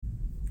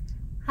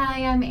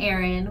Hi, I'm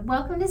Erin.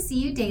 Welcome to See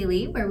You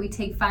Daily, where we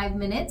take 5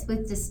 minutes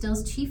with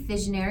Distill's chief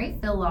visionary,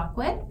 Phil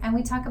Lockwood, and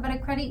we talk about a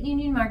credit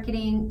union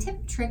marketing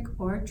tip, trick,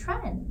 or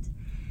trend.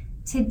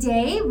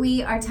 Today,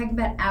 we are talking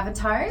about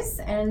avatars,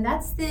 and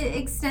that's the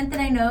extent that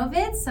I know of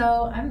it,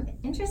 so I'm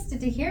interested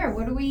to hear.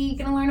 What are we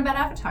going to learn about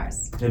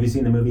avatars? Have you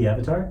seen the movie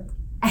Avatar?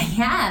 I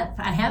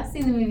have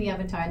seen the movie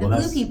Avatar, the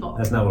blue people.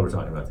 That's not what we're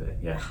talking about today,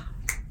 yeah.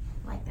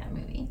 I like that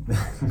movie.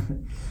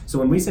 So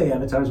when we say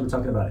avatars, we're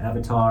talking about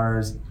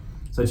avatars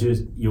such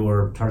as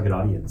your target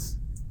audience,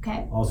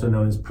 Okay. also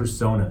known as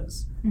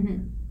personas,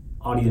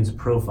 audience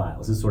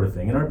profiles, this sort of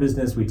thing. In our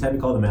business, we tend to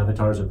call them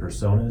avatars or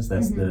personas.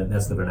 That's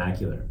the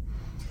vernacular.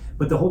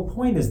 But the whole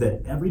point is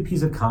that every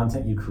piece of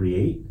content you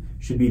create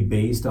should be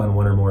based on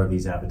one or more of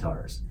these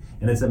avatars.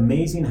 And it's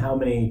amazing how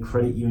many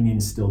credit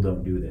unions still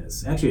don't do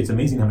this. Actually, it's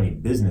amazing how many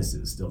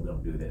businesses still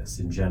don't do this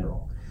in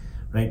general,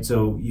 right?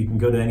 So you can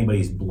go to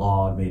anybody's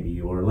blog maybe,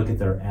 or look at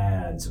their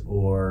ads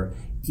or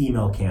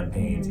email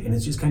campaigns, and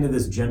it's just kind of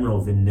this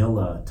general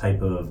vanilla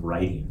type of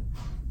writing.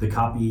 The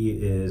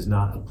copy is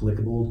not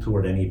applicable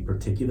toward any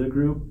particular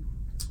group,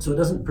 so it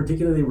doesn't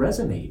particularly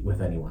resonate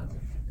with anyone.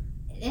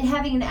 And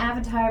having an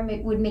avatar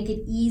would make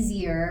it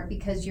easier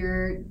because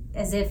you're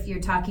as if you're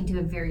talking to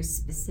a very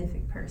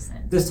specific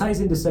person. This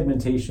ties into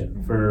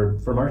segmentation for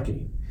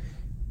marketing.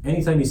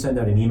 Anytime you send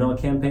out an email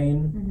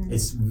campaign,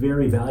 it's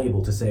very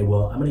valuable to say,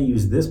 well, I'm going to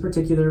use this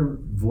particular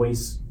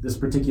voice, this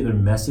particular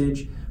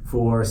message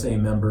for, say,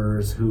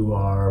 members who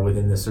are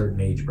within this certain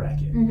age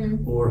bracket,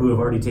 or who have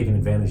already taken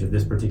advantage of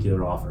this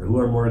particular offer, who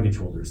are mortgage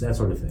holders, that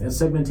sort of thing. That's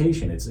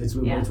segmentation. It's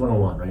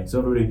 101, right? So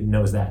everybody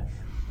knows that.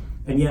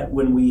 And yet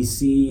when we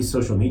see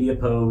social media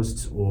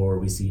posts, or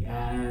we see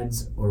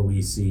ads, or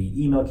we see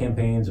email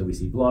campaigns, or we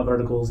see blog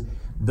articles,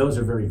 those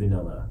are very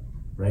vanilla,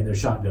 right? They're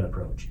shotgun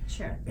approach.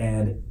 Sure.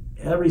 And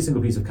every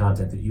single piece of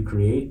content that you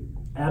create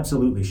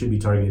absolutely should be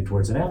targeted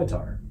towards an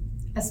avatar.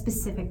 A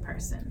specific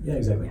person. Yeah,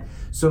 exactly. Yeah.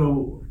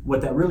 So what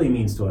that really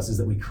means to us is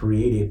that we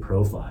create a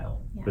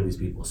profile for these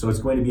people. So it's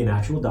going to be an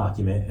actual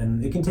document,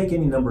 and it can take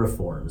any number of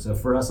forms. So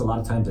for us, a lot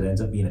of times it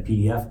ends up being a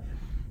PDF.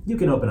 You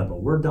can open up a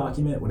Word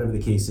document, whatever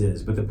the case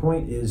is, but the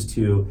point is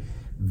to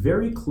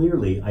very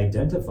clearly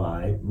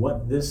identify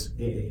what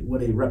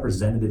a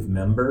representative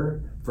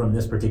member from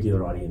this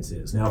particular audience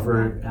is. Now,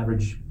 for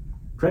average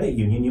credit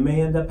union, you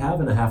may end up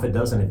having a half a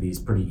dozen of these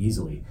pretty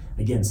easily.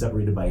 Again,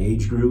 separated by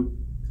age group,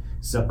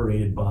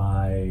 separated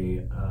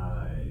by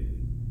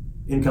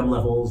income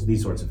levels,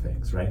 these sorts of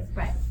things, right?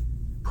 Right.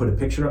 Put a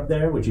picture up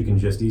there, which you can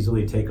just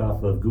easily take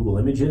off of Google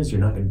Images.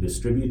 You're not going to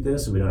distribute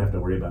this, so we don't have to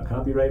worry about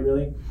copyright,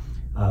 really.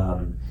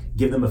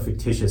 Give them a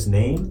fictitious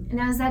name.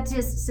 Now, is that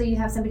just so you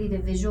have somebody to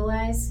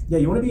visualize? Yeah,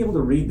 you want to be able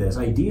to read this.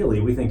 Ideally,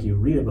 we think you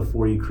read it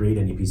before you create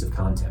any piece of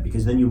content,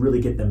 because then you really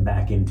get them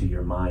back into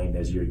your mind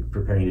as you're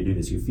preparing to do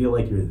this. You feel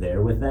like you're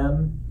there with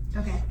them.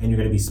 Okay. And you're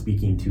going to be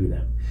speaking to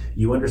them.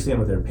 You understand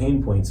what their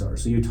pain points are.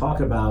 So you talk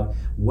about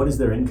what is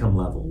their income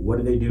level? What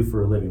do they do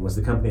for a living? What's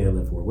the company they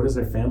live for? What does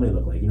their family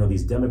look like? You know,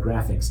 these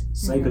demographics,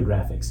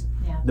 psychographics.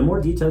 Yeah. The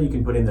more detail you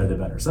can put in there, the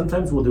better.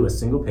 Sometimes we'll do a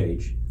single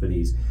page for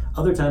these.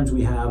 Other times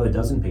we have a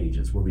dozen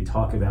pages where we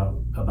talk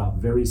about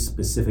very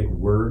specific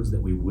words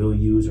that we will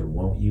use or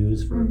won't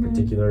use for a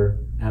particular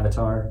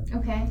avatar.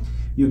 Okay.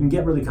 You can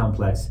get really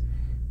complex.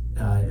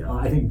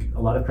 I think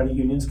a lot of credit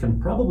unions can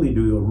probably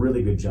do a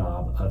really good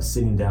job of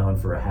sitting down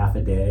for a half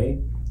a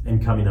day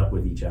and coming up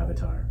with each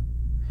avatar.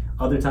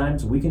 Other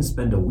times we can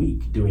spend a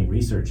week doing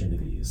research into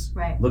these,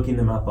 looking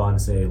them up on,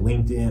 say,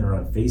 LinkedIn or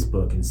on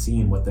Facebook and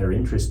seeing what their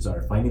interests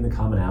are, finding the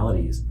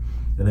commonalities,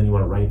 and then you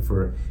want to write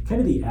for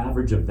kind of the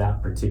average of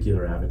that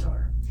particular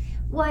avatar.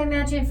 Well, I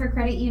imagine for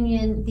credit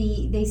union,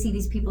 they see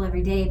these people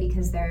every day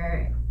because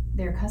they're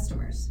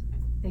customers.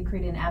 They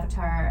create an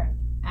avatar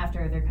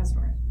after their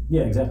customers.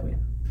 Yeah, exactly.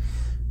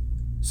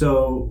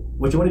 So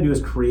what you want to do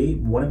is create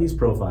one of these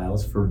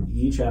profiles for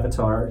each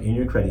avatar in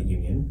your credit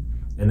union.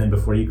 And then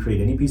before you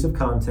create any piece of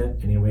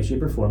content in any way,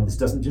 shape, or form, this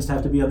doesn't just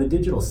have to be on the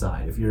digital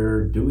side. If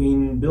you're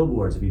doing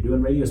billboards, if you're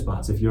doing radio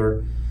spots, if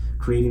you're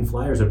creating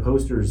flyers or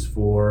posters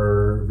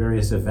for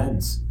various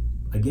events,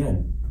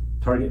 again,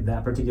 target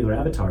that particular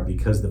avatar,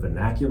 because the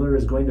vernacular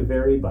is going to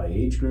vary by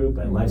age group,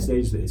 by life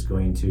stage. It's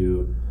going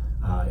to,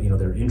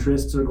 their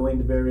interests are going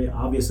to vary.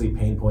 Obviously,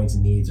 pain points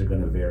and needs are going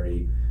to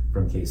vary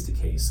from case to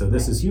case. So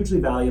this is hugely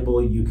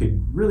valuable. You could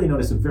really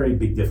notice a very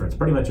big difference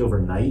pretty much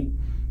overnight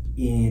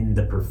in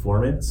the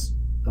performance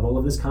of all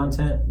of this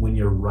content when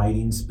you're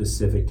writing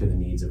specific to the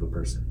needs of a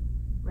person.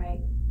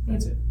 Right.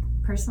 That's it.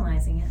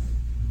 Personalizing it.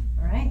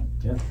 All right.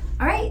 Yeah.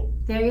 All right.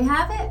 There you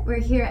have it. We're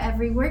here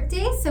every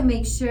workday, so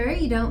make sure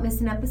you don't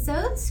miss an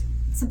episode.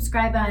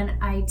 Subscribe on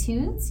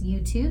iTunes,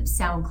 YouTube,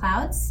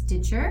 SoundCloud,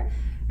 Stitcher,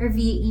 or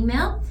via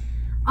email.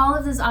 All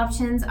of those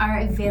options are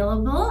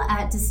available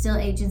at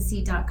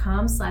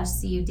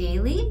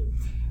distillagency.com/seeyoudaily.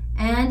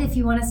 And if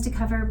you want us to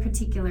cover a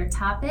particular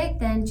topic,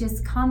 then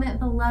just comment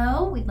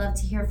below. We'd love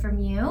to hear from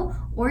you.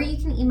 Or you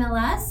can email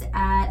us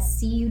at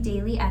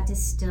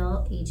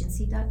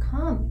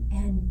seeyoudaily@distillagency.com.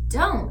 And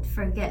don't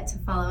forget to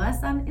follow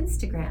us on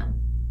Instagram.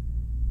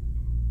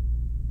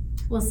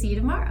 We'll see you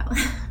tomorrow.